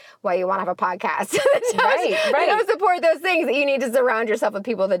get why you want to have a podcast, that don't support those things, that you need to surround yourself with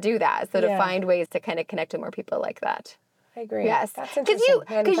people that do that. So to find ways to kind of connect with more people like that. I agree. Yes. That's interesting.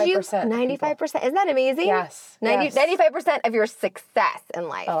 95%. 95%. Isn't that amazing? Yes. 95% of your success in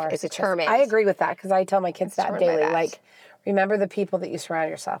life is determined. I agree with that because I tell my kids that daily. Like, remember the people that you surround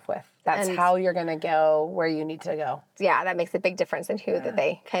yourself with. That's how you're going to go where you need to go. Yeah, that makes a big difference in who that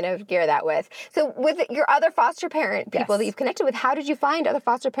they kind of gear that with. So with your other foster parent people that you've connected with, how did you find other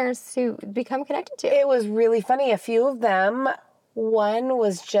foster parents to become connected to? It was really funny. A few of them, one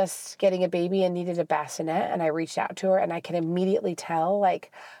was just getting a baby and needed a bassinet, and I reached out to her, and I could immediately tell, like,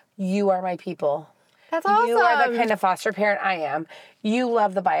 you are my people. That's awesome. You are the kind of foster parent I am. You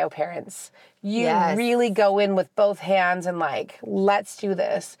love the bio parents. You really go in with both hands and like, let's do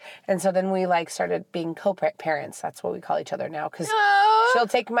this. And so then we like started being co-parents. That's what we call each other now because she'll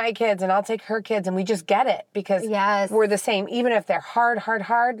take my kids and I'll take her kids and we just get it because we're the same. Even if they're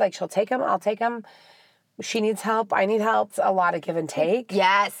hard, like she'll take them, I'll take them. She needs help. I need help. It's a lot of give and take.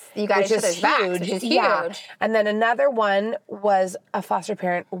 Yes. You got each other's backs, which is huge. Yeah. And then another one was a foster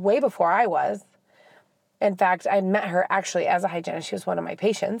parent way before I was. In fact, I met her actually as a hygienist. She was one of my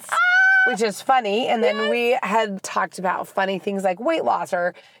patients, which is funny. And then we had talked about funny things like weight loss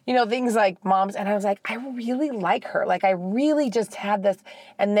or, you know, things like moms. And I was like, I really like her. Like, I really just had this.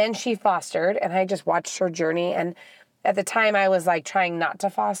 And then she fostered, and I just watched her journey. And at the time, I was like trying not to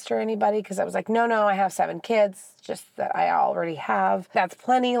foster anybody because I was like, no, I have 7 kids, just that I already have. That's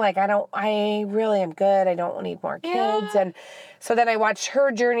plenty. Like, I really am good. I don't need more kids. And so then I watched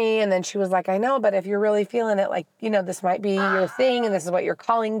her journey, and then she was like, I know, but if you're really feeling it, like, you know, this might be your thing, and this is what your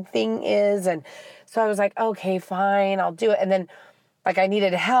calling thing is. And so I was like, okay, fine, I'll do it. And then, like, I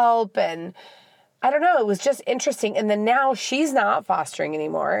needed help, and I don't know, it was just interesting. And then now she's not fostering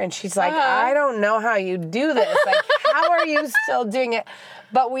anymore. And she's like, I don't know how you do this. Like, how are you still doing it?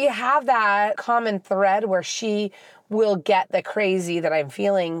 But we have that common thread where she will get the crazy that I'm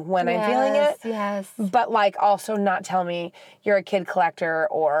feeling when I'm feeling it. Yes. But like also not tell me you're a kid collector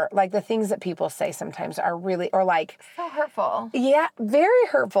or like the things that people say sometimes are really, or like. So hurtful. Yeah, very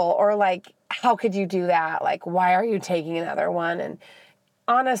hurtful. Or like, how could you do that? Like, why are you taking another one? And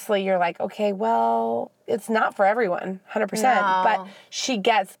honestly, you're like, okay, well, it's not for everyone, 100%. No. But she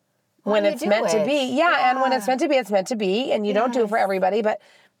gets when it's meant to be. Yeah, and when it's meant to be, it's meant to be. And you don't do it for everybody, but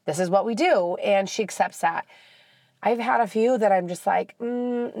this is what we do. And she accepts that. I've had a few that I'm just like,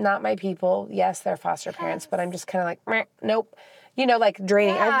 not my people. Yes, they're foster parents, but I'm just kind of like, meh, nope. You know, like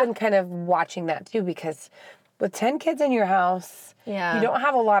draining. Yeah. I've been kind of watching that too because with 10 kids in your house, you don't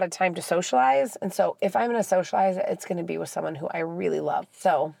have a lot of time to socialize. And so if I'm going to socialize, it's going to be with someone who I really love.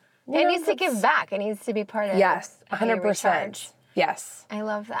 So it needs to give back. It needs to be part of 100%. Yes. I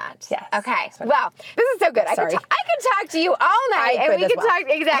love that. Yes. Okay. Well, this is so good. I could talk to you all night and we could talk.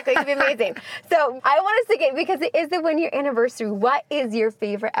 Exactly. It'd be amazing. So I want us to get, because it is the 1-year anniversary, what is your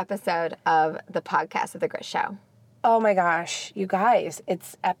favorite episode of the podcast of The Grit Show? Oh my gosh, you guys,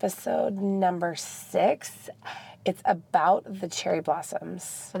 it's episode number 6. It's about the cherry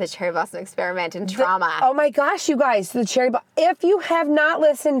blossoms. The cherry blossom experiment and trauma. Oh my gosh, you guys, the cherry blossom. If you have not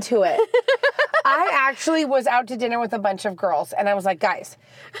listened to it, I actually was out to dinner with a bunch of girls and I was like, guys,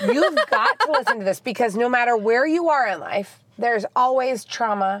 you've got to listen to this because no matter where you are in life, there's always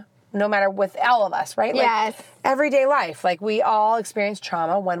trauma, no matter with all of us, right? Yes. Like, everyday life, like we all experience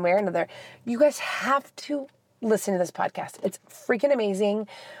trauma one way or another. You guys have to listen to this podcast. It's freaking amazing.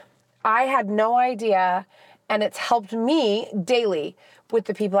 I had no idea, and it's helped me daily with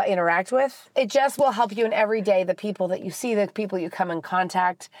the people I interact with. It just will help you in every day, the people that you see, the people you come in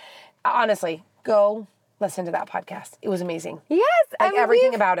contact. Honestly, go listen to that podcast. It was amazing. Yes. Like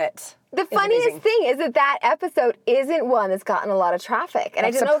everything about it. The funniest thing is that episode isn't one that's gotten a lot of traffic. And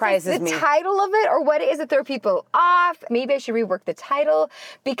I don't know if it's the title of it or what it is that throw people off. Maybe I should rework the title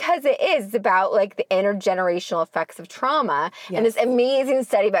because it is about like the intergenerational effects of trauma. Yes. And this amazing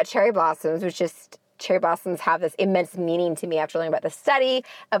study about cherry blossoms, which just cherry blossoms have this immense meaning to me after learning about the study,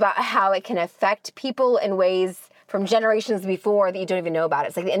 about how it can affect people in ways from generations before that you don't even know about.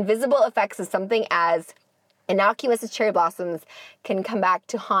 It's like the invisible effects of something as innocuous as cherry blossoms can come back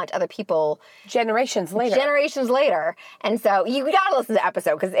to haunt other people generations later. And so you gotta listen to the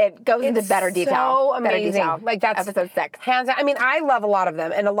episode because it goes into better detail. So amazing. Better detail. Like that's episode 6. Hands down. I mean, I love a lot of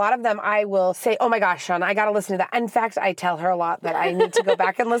them, and a lot of them I will say, "Oh my gosh, Shauna, I gotta listen to that." In fact, I tell her a lot that I need to go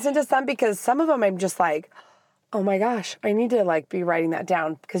back and listen to some because some of them I'm just like, "Oh my gosh, I need to like be writing that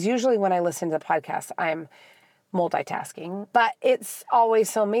down." Because usually when I listen to the podcast, I'm multitasking, but it's always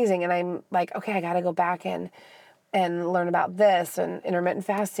so amazing, and I'm like, okay, I got to go back and learn about this and intermittent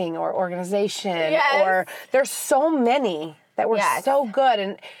fasting or organization, or there's so many that were so good,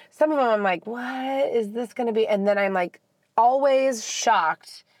 and some of them I'm like, what is this going to be? And then I'm like always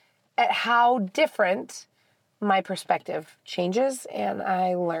shocked at how different my perspective changes, and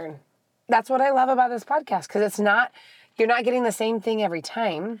I learn. That's what I love about this podcast, because it's not, you're not getting the same thing every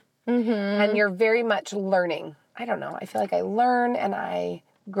time, and you're very much learning. I don't know. I feel like I learn and I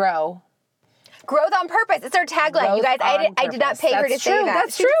grow. Growth on purpose. It's our tagline. You guys, I did not pay her to say that.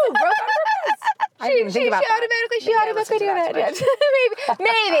 That's true. Growth on purpose. I didn't even think about that. She automatically do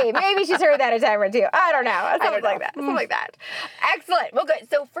that. Maybe she's heard that a time or two. I don't know. Something like that. Excellent. Well, good.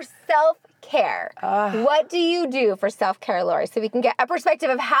 So for self-care, what do you do for self-care, Lori? So we can get a perspective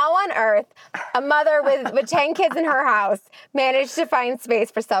of how on earth a mother with 10 kids in her house managed to find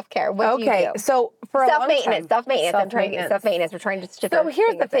space for self-care. What do you do? So for self-maintenance. I'm trying to get self-maintenance. We're trying to shift. So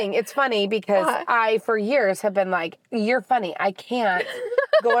here's the thing. It's funny because I, for years, have been like, you're funny. I can't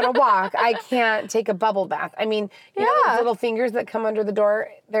go on a walk. I can't take a bubble bath. I mean, you know those little fingers that come under the door?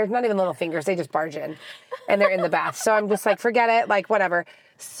 There's not even little fingers. They just barge in and they're in the bath. So I'm just like, forget it, like whatever.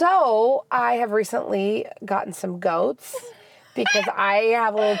 So I have recently gotten some goats because I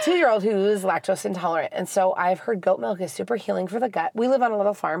have a little 2-year-old who's lactose intolerant. And so I've heard goat milk is super healing for the gut. We live on a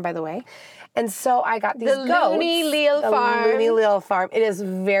little farm, by the way. And so I got these goats. The Looney Leel Farm. It is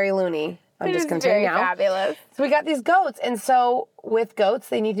very loony. I'm just going to tell you now. Fabulous. So we got these goats. And so with goats,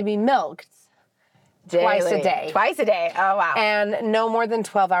 they need to be milked twice a day. Twice a day. Oh, wow. And no more than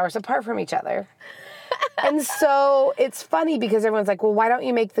 12 hours apart from each other. And so it's funny because everyone's like, well, why don't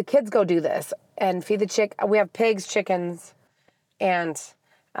you make the kids go do this and feed the we have pigs, chickens, and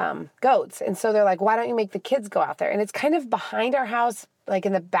goats. And so they're like, why don't you make the kids go out there? And it's kind of behind our house, like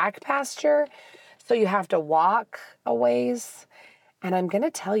in the back pasture. So you have to walk a ways. And I'm going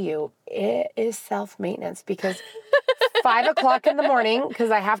to tell you, it is self-maintenance because 5 o'clock in the morning,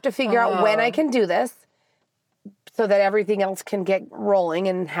 because I have to figure out when I can do this so that everything else can get rolling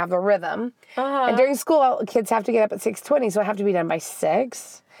and have a rhythm. And during school, kids have to get up at 6:20, so I have to be done by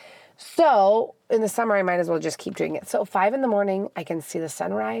 6. So in the summer, I might as well just keep doing it. So 5 in the morning, I can see the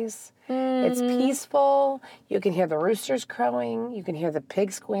sunrise. It's peaceful. You can hear the roosters crowing. You can hear the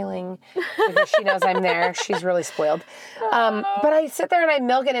pig squealing because she knows I'm there. She's really spoiled. But I sit there and I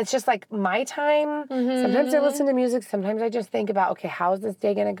milk, and it's just like my time. Sometimes I listen to music. Sometimes I just think about, okay, how is this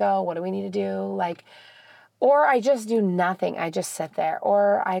day going to go? What do we need to do? Or I just do nothing. I just sit there.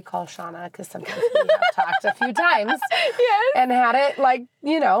 Or I call Shauna because sometimes we have talked a few times and had it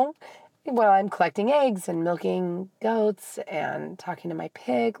while I'm collecting eggs and milking goats and talking to my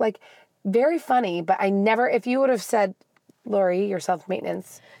pig. Very funny, but I never, if you would have said, Lori, your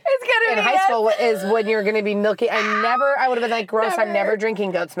self-maintenance in high school is when you're going to be milking, I would have been like, gross, I'm never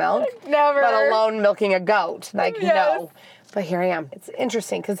drinking goat's milk. Never. Let alone milking a goat. No. But here I am. It's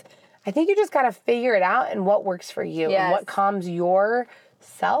interesting because I think you just got to figure it out and what works for you and what calms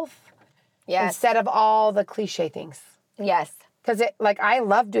yourself instead of all the cliche things. Yes. Because I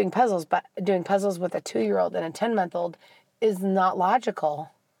love doing puzzles, but doing puzzles with a 2-year-old and a 10-month-old is not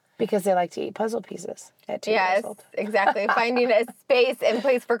logical because they like to eat puzzle pieces at 2 years old. Yes, exactly. Finding a space and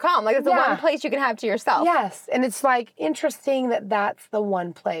place for calm. It's the one place you can have to yourself. Yes, and it's interesting that that's the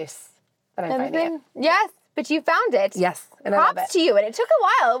one place that I'm finding it. Yes, but you found it. Yes, and I love it. Props to you, and it took a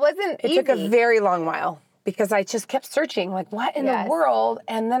while. It wasn't easy. It took a very long while because I just kept searching, what in the world?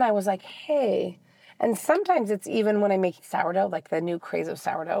 And then I was like, hey. And sometimes it's even when I'm making sourdough, the new craze of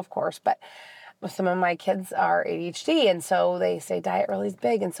sourdough, of course, but some of my kids are ADHD, and so they say diet really is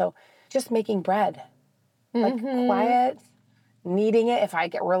big. And so just making bread, quiet, kneading it. If I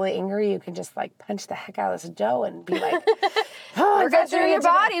get really angry, you can just punch the heck out of this dough and be like, work it through your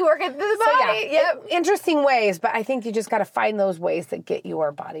body, work it through the body. Yep. Interesting ways, but I think you just got to find those ways that get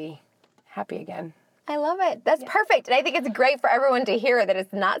your body happy again. I love it. That's perfect. And I think it's great for everyone to hear that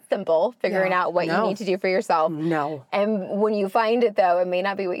it's not simple figuring out what you need to do for yourself. No. And when you find it, though, it may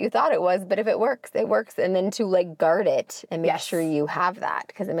not be what you thought it was, but if it works, it works. And then to guard it and make sure you have that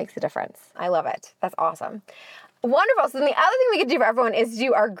because it makes a difference. I love it. That's awesome. Wonderful. So then the other thing we could do for everyone is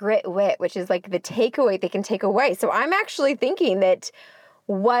do our grit wit, which is the takeaway they can take away. So I'm actually thinking that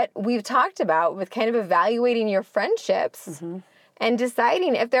what we've talked about with kind of evaluating your friendships and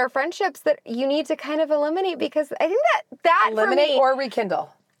deciding if there are friendships that you need to kind of eliminate, because I think that Eliminate for me, or rekindle.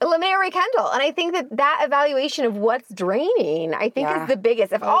 eliminate or rekindle. And I think that evaluation of what's draining, I think is the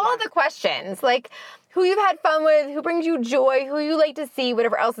biggest of all the questions, like who you've had fun with, who brings you joy, who you like to see,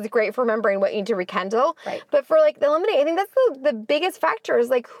 whatever else is great for remembering what you need to rekindle. Right. But for like the eliminate, I think that's the biggest factor, is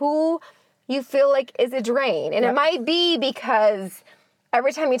like who you feel like is a drain. And it might be because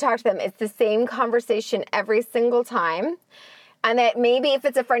every time you talk to them, it's the same conversation every single time. And that maybe if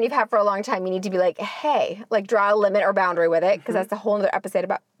it's a friend you've had for a long time, you need to be like, hey, like draw a limit or boundary with it, because that's a whole other episode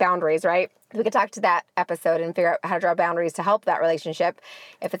about boundaries, right? We could talk to that episode and figure out how to draw boundaries to help that relationship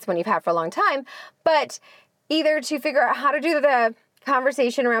if it's one you've had for a long time. But either to figure out how to do the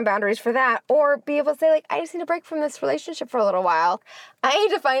conversation around boundaries for that, or be able to say, like, I just need a break from this relationship for a little while. I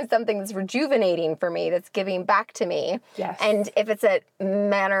need to find something that's rejuvenating for me, that's giving back to me. Yes. And if it's a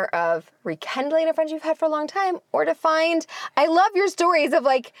matter of rekindling a friendship you've had for a long time, or to find, I love your stories of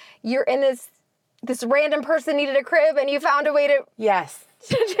like, you're in this random person needed a crib and you found a way to Yes.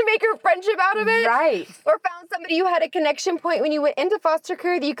 to make your friendship out of it. Right. Or found somebody you had a connection point when you went into foster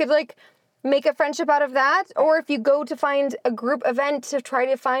care that you could like make a friendship out of that. Or if you go to find a group event to try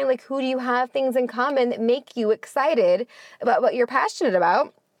to find like who do you have things in common that make you excited about what you're passionate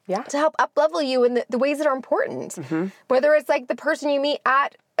about. Yeah. To help up-level you in the ways that are important. Whether it's like the person you meet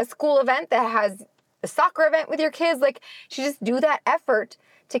at a school event that has a soccer event with your kids, like you just do that effort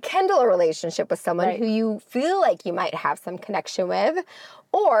to kindle a relationship with someone who you feel like you might have some connection with,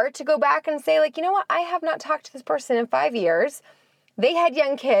 or to go back and say like, you know what, I have not talked to this person in 5 years. They had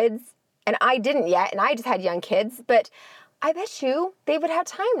young kids and I didn't yet, and I just had young kids, but I bet you they would have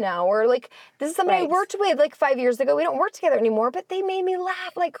time now. Or like, this is somebody I worked with like 5 years ago. We don't work together anymore, but they made me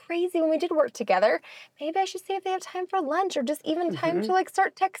laugh like crazy when we did work together. Maybe I should see if they have time for lunch, or just even time to like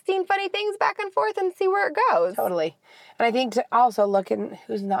start texting funny things back and forth and see where it goes. Totally. And I think to also look at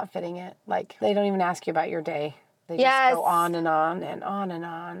who's not fitting it. Like, they don't even ask you about your day. They just go on and on and on and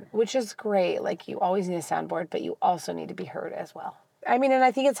on, which is great. Like, you always need a soundboard, but you also need to be heard as well. I mean, and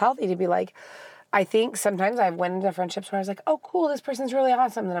I think it's healthy to be like, I think sometimes I've went into friendships where I was like, oh, cool, this person's really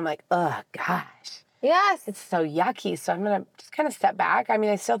awesome. And then I'm like, oh, gosh. Yes. It's so yucky. So I'm going to just kind of step back. I mean,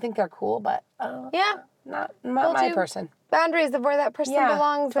 I still think they're cool, but not my person. Boundaries of where that person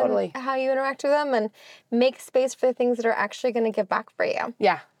belongs and how you interact with them, and make space for the things that are actually going to give back for you.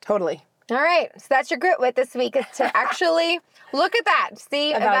 Yeah, totally. All right. So that's your grit wit this week, is to actually look at that.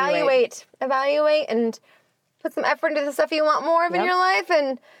 See, evaluate, and put some effort into the stuff you want more of in your life,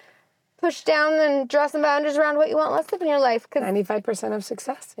 and push down and draw some boundaries around what you want less of in your life. 95% of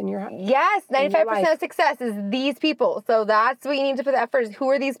success in your life. Yes, 95% of success is these people. So that's what you need to put the effort is,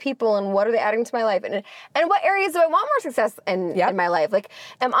 who are these people and what are they adding to my life? And what areas do I want more success in my life? Like,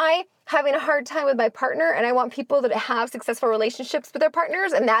 am I having a hard time with my partner and I want people that have successful relationships with their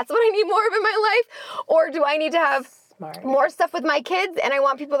partners and that's what I need more of in my life? Or do I need to have more stuff with my kids and I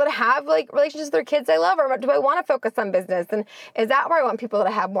want people that have like relationships with their kids I love? Or do I want to focus on business? And is that where I want people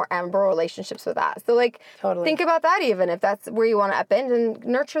that have more amicable relationships with that? So like, think about that, even if that's where you want to upend, and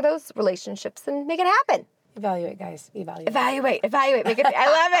nurture those relationships and make it happen. Evaluate, guys. Evaluate. Make it. I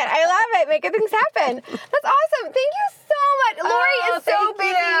love it. Making things happen. That's awesome. Thank you so much. Lori is so busy,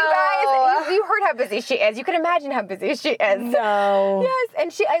 you guys. You heard how busy she is. You can imagine how busy she is. No. Yes,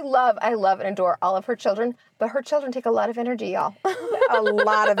 and I love and adore all of her children, but her children take a lot of energy, y'all. A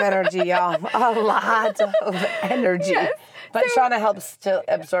lot of energy, y'all. A lot of energy. Yes. But Shauna helps to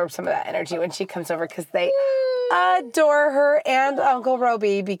absorb some of that energy when she comes over, because they adore her and Uncle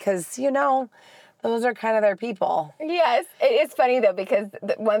Roby, because, those are kind of their people. Yes. It's funny, though, because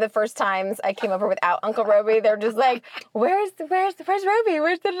one of the first times I came over without Uncle Roby, they're just like, where's Roby? I'm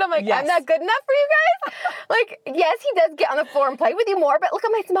like, I'm not good enough for you guys? Like, yes, he does get on the floor and play with you more, but look at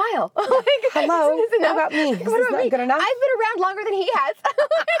my smile. Like, hello, what about me? What about me? Good enough? I've been around longer than he has.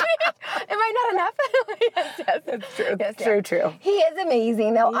 Am I not enough? Yes. It's true. True. He is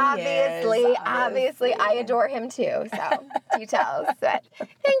amazing, though. Obviously, I adore him, too. So, details. But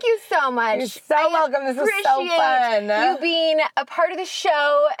thank you so much. You're so welcome. This was so fun. You being a part of the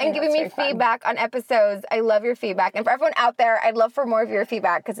show and giving me feedback on episodes. I love your feedback. And for everyone out there, I'd love for more of your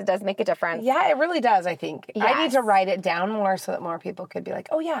feedback, because it does make a difference. Yeah, it really does, I think. Yes. I need to write it down more so that more people could be like,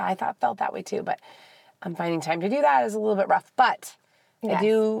 oh, yeah, I felt that way too. But I'm finding time to do that is a little bit rough. But I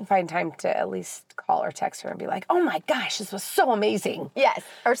do find time to at least call or text her and be like, oh my gosh, this was so amazing. Yes.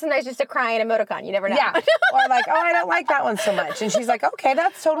 Or sometimes just a crying emoticon. You never know. Yeah. Or like, oh, I don't like that one so much. And she's like, okay,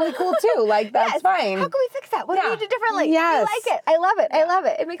 that's totally cool too. Like, that's fine. How can we fix that? What do we do differently? Yes. I like it. I love it. I love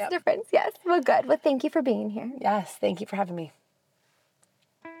it. It makes a difference. Yes. Well, good. Well, thank you for being here. Yes. Thank you for having me.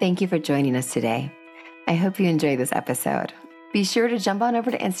 Thank you for joining us today. I hope you enjoyed this episode. Be sure to jump on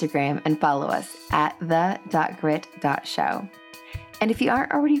over to Instagram and follow us at the.grit.show. And if you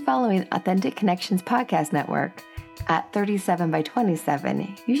aren't already following Authentic Connections Podcast Network at 37 by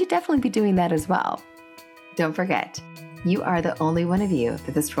 27, you should definitely be doing that as well. Don't forget, you are the only one of you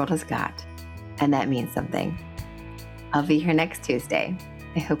that this world has got, and that means something. I'll be here next Tuesday.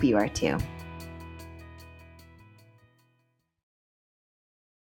 I hope you are too.